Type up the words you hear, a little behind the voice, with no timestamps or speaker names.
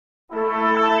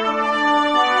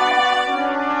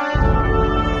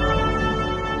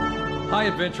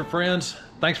adventure friends.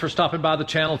 Thanks for stopping by the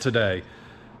channel today.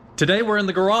 Today we're in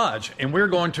the garage and we're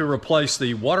going to replace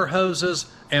the water hoses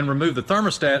and remove the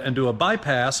thermostat and do a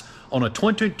bypass on a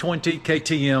 2020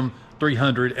 KTM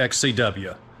 300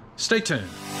 XCW. Stay tuned.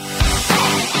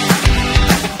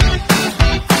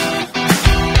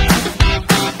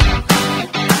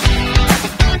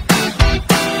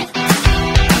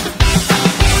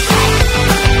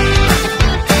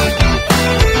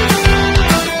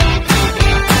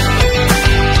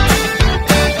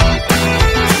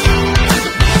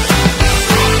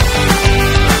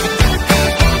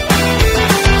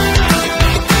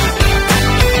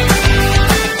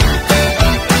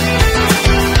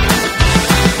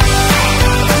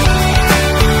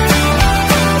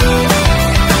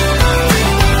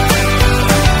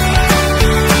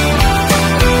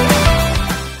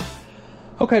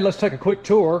 Okay, let's take a quick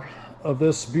tour of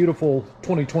this beautiful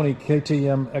 2020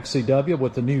 KTM XCW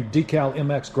with the new Decal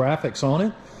MX graphics on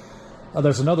it.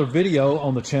 There's another video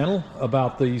on the channel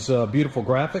about these beautiful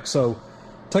graphics, so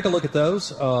take a look at those.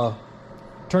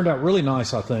 Turned out really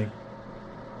nice, I think.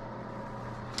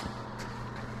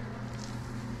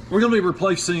 We're going to be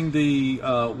replacing the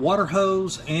water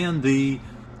hose and the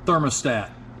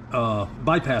thermostat,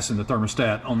 bypassing the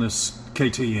thermostat on this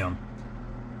KTM.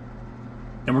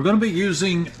 And we're going to be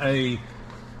using a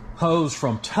hose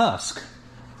from Tusk.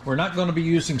 We're not going to be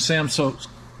using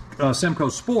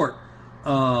Samco Sport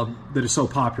that is so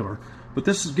popular. But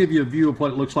this will give you a view of what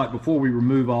it looks like before we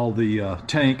remove all the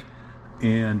tank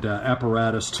and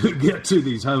apparatus to get to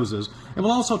these hoses. And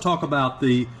we'll also talk about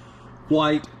the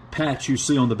white patch you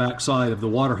see on the back side of the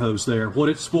water hose there, what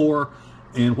it's for,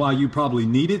 and why you probably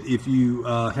need it if you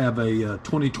have a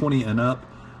 2020 and up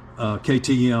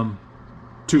KTM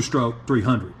two-stroke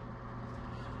 300.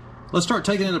 Let's start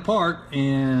taking it apart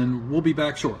and we'll be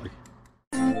back shortly.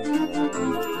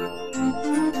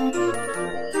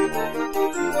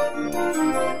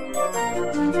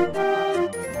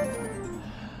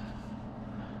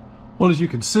 Well, as you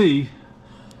can see,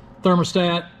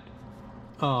 thermostat,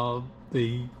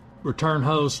 the return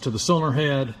hose to the cylinder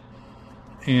head,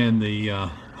 and the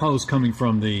hose coming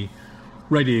from the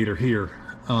radiator here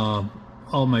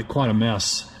all make quite a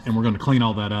mess. And we're going to clean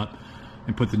all that up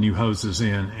and put the new hoses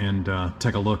in and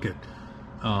take a look at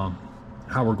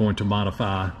how we're going to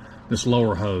modify this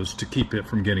lower hose to keep it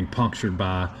from getting punctured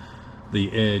by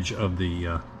the edge of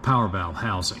the power valve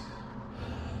housing.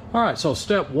 All right, so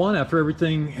step one, after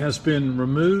everything has been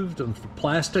removed of the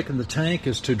plastic in the tank,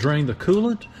 is to drain the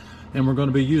coolant. And we're going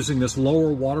to be using this lower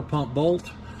water pump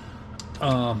bolt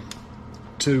to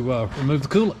remove the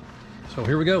coolant. So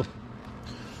here we go.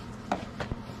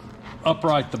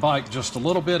 Upright the bike just a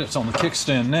little bit. It's on the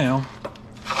kickstand now,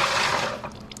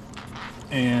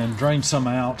 and drain some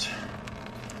out,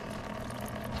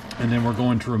 and then we're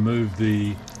going to remove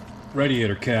the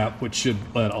radiator cap, which should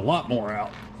let a lot more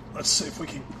out. Let's see if we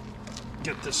can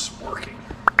get this working.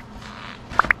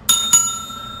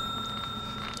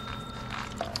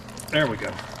 There we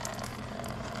go.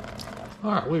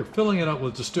 All right, we're filling it up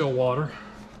with distilled water.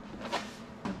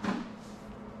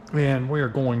 And we are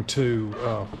going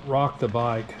to rock the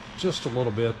bike just a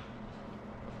little bit.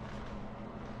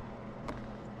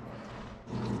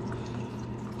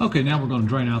 Okay, now we're going to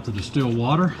drain out the distilled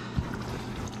water.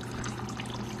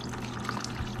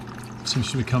 Seems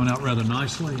to be coming out rather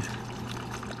nicely.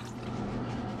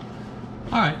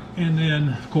 All right, and then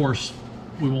of course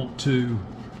we want to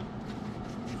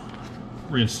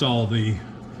reinstall the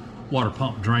water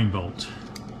pump drain bolt.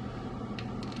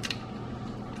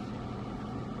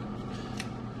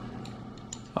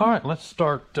 All right, let's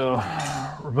start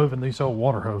removing these old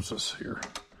water hoses here.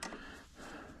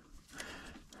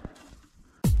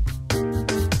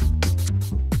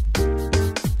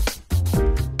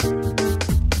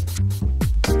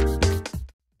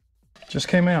 Just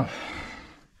came out.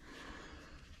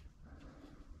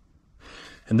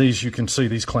 And these, you can see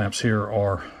these clamps here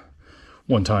are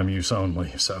one-time use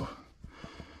only, so.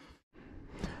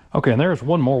 Okay, and there's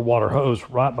one more water hose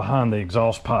right behind the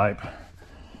exhaust pipe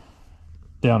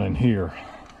down in here,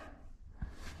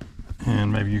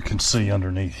 and maybe you can see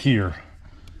underneath here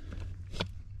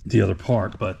the other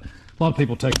part, but a lot of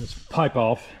people take this pipe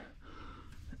off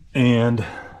and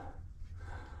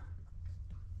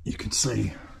you can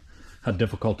see how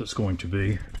difficult it's going to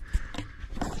be.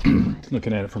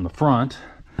 Looking at it from the front,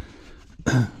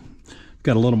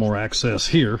 got a little more access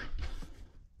here.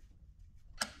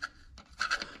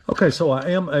 Okay, so I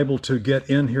am able to get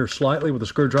in here slightly with a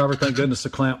screwdriver. Thank goodness the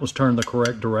clamp was turned the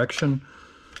correct direction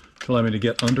to allow me to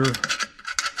get under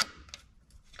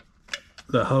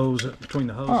the hose, between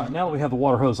the hose. All right, now that we have the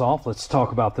water hose off, let's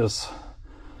talk about this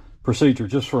procedure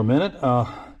just for a minute.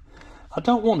 I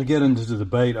don't want to get into the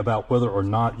debate about whether or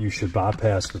not you should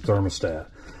bypass the thermostat.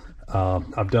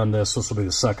 I've done this. This will be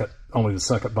only the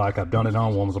second bike I've done it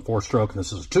on. One was a 4-stroke and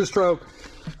this is a 2-stroke.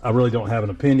 I really don't have an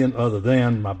opinion other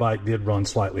than my bike did run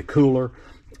slightly cooler.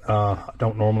 I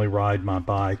don't normally ride my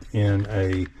bike in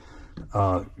a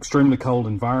extremely cold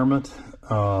environment,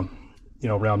 you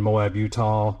know, around Moab,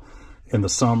 Utah in the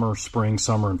summer, spring,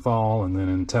 summer, and fall, and then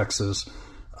in Texas,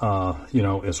 you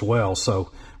know, as well.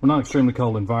 So we're not extremely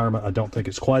cold environment. I don't think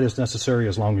it's quite as necessary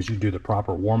as long as you do the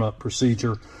proper warm-up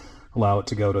procedure. Allow it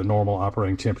to go to normal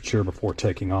operating temperature before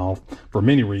taking off for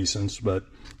many reasons, but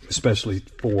especially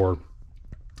for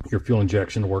your fuel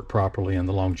injection to work properly and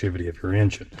the longevity of your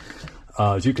engine.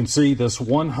 As you can see, this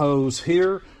one hose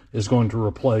here is going to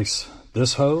replace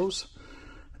this hose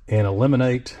and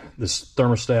eliminate this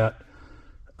thermostat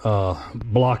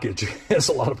blockage, as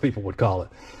a lot of people would call it.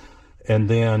 And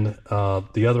then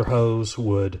the other hose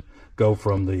would go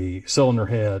from the cylinder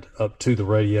head up to the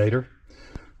radiator.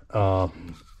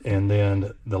 And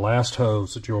then the last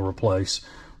hose that you'll replace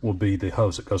will be the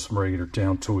hose that goes from radiator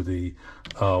down to the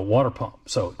water pump.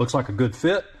 So it looks like a good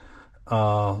fit.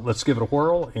 Let's give it a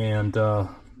whirl and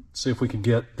see if we can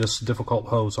get this difficult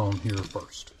hose on here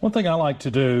first. One thing I like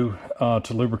to do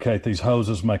to lubricate these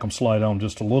hoses, make them slide on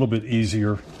just a little bit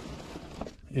easier,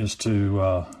 is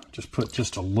to just put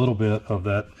just a little bit of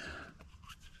that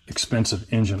expensive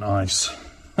engine ice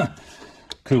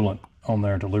coolant on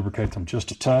there to lubricate them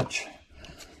just a touch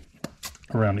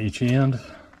around each end,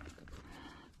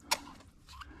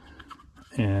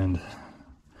 and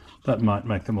that might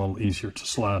make them a little easier to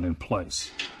slide in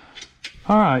place.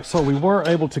 All right, so we were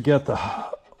able to get the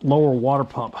lower water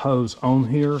pump hose on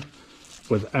here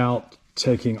without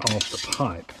taking off the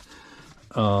pipe.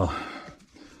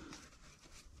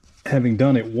 Having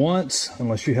done it once,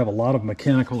 unless you have a lot of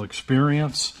mechanical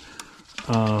experience,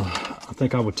 I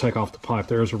think I would take off the pipe.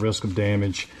 There's a risk of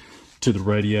damage to the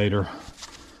radiator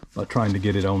by trying to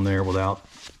get it on there without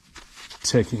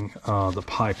taking the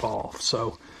pipe off.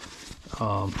 So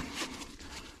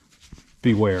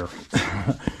beware.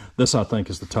 This, I think,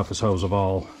 is the toughest hose of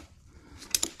all.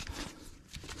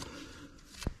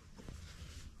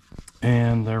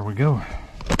 And there we go.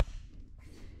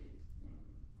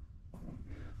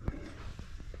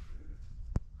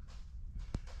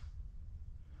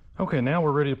 Okay, now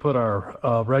we're ready to put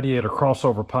our radiator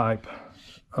crossover pipe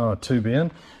tube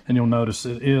in, and you'll notice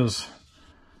it is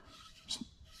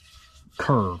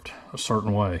curved a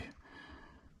certain way.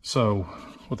 So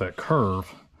with that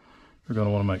curve, you're going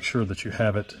to want to make sure that you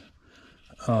have it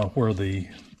where the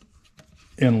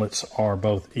inlets are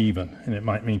both even, and it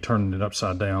might mean turning it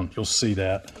upside down. You'll see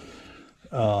that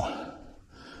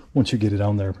once you get it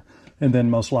on there. And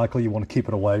then most likely you want to keep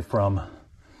it away from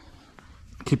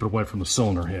the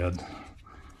cylinder head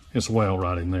as well,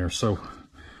 right in there. So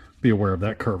be aware of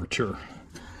that curvature.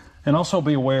 And also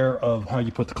be aware of how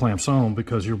you put the clamps on,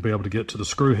 because you'll be able to get to the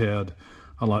screw head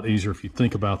a lot easier if you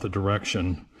think about the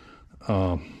direction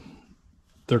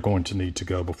they're going to need to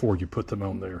go before you put them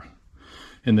on there.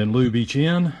 And then lube each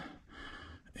end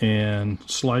and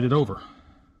slide it over.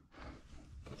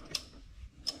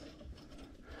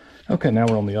 Okay, now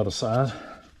we're on the other side.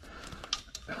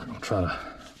 We're going to try to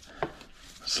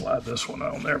slide this one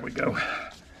on. There we go.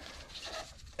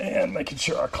 And making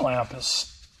sure our clamp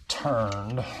is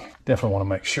turned. Definitely want to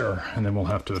make sure. And then we'll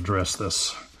have to address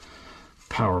this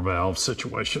power valve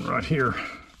situation right here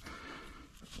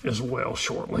as well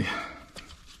shortly.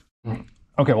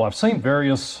 Okay, well, I've seen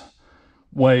various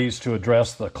ways to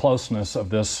address the closeness of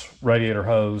this radiator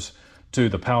hose to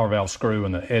the power valve screw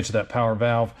and the edge of that power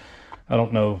valve. I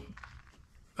don't know,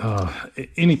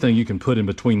 anything you can put in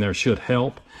between there should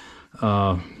help.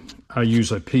 I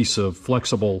use a piece of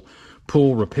flexible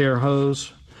pull repair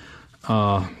hose.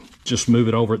 Just move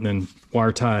it over it and then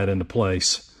wire tie it into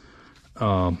place.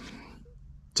 So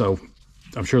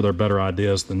I'm sure there are better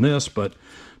ideas than this, but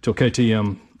till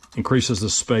KTM increases the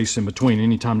space in between,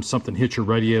 anytime something hits your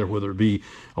radiator, whether it be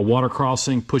a water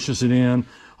crossing, pushes it in,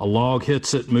 a log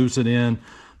hits it, moves it in,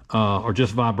 or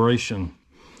just vibration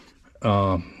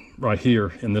right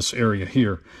here in this area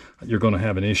here, you're going to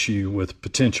have an issue with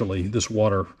potentially this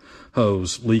water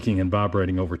hose leaking and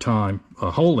vibrating over time,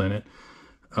 a hole in it,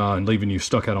 and leaving you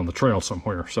stuck out on the trail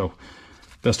somewhere. So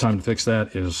best time to fix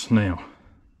that is now.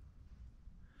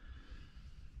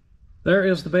 There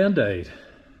is the Band-Aid.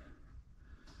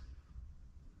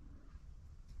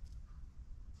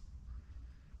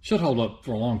 Should hold up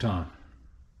for a long time.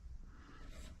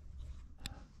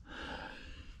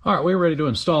 All right, we're ready to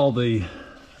install the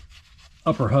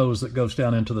upper hose that goes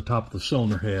down into the top of the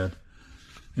cylinder head.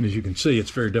 And as you can see,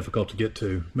 it's very difficult to get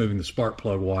to. Moving the spark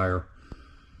plug wire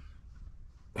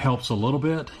helps a little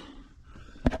bit.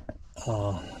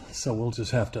 So we'll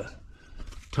just have to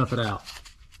tough it out.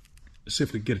 See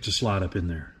if we can get it to slide up in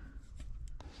there.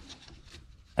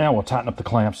 Now we'll tighten up the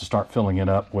clamps and start filling it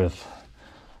up with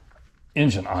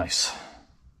engine ice.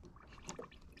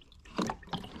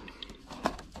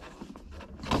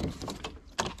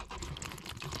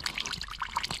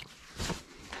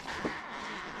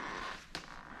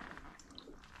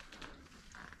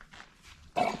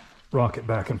 Rock it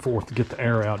back and forth to get the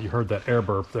air out. You heard that air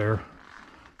burp there.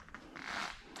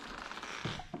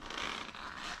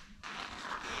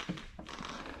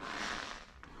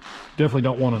 Definitely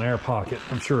don't want an air pocket.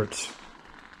 I'm sure it's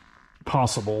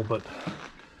possible, but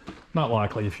not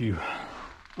likely if you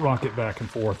rock it back and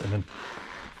forth and then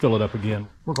fill it up again.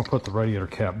 We're going to put the radiator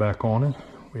cap back on it.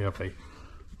 We have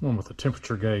one with a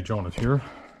temperature gauge on it here.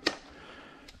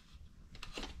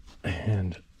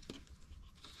 And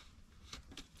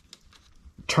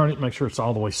turn it, make sure it's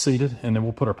all the way seated, and then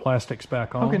we'll put our plastics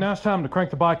back on. Okay, now it's time to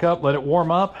crank the bike up, let it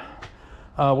warm up.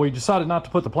 We decided not to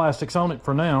put the plastics on it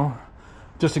for now,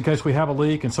 just in case we have a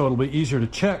leak, and so it'll be easier to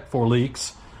check for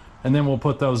leaks, and then we'll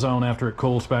put those on after it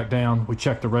cools back down. We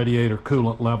check the radiator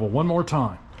coolant level one more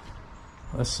time.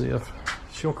 Let's see if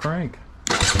she'll crank.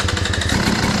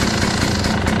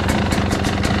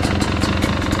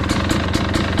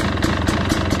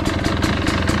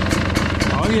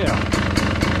 Oh yeah.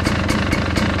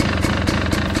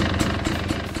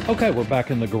 Okay, we're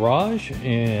back in the garage,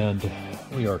 and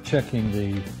we are checking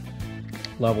the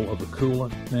level of the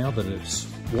coolant now that it's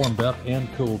warmed up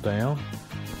and cooled down,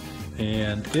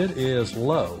 and it is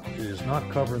low. It is not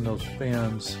covering those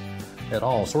fins at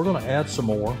all, so we're going to add some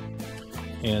more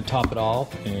and top it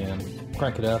off and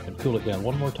crank it up and cool it down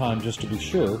one more time just to be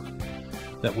sure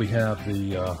that we have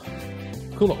the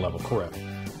coolant level correct.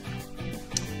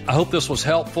 I hope this was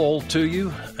helpful to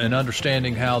you in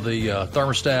understanding how the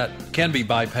thermostat can be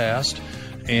bypassed,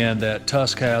 and that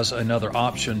Tusk has another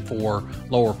option for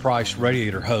lower priced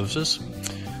radiator hoses,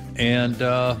 and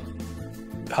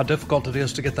how difficult it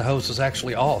is to get the hoses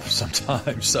actually off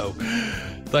sometimes. So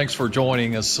thanks for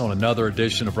joining us on another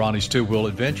edition of Ronnie's Two Wheel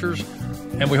Adventures,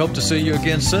 and we hope to see you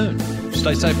again soon.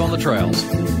 Stay safe on the trails.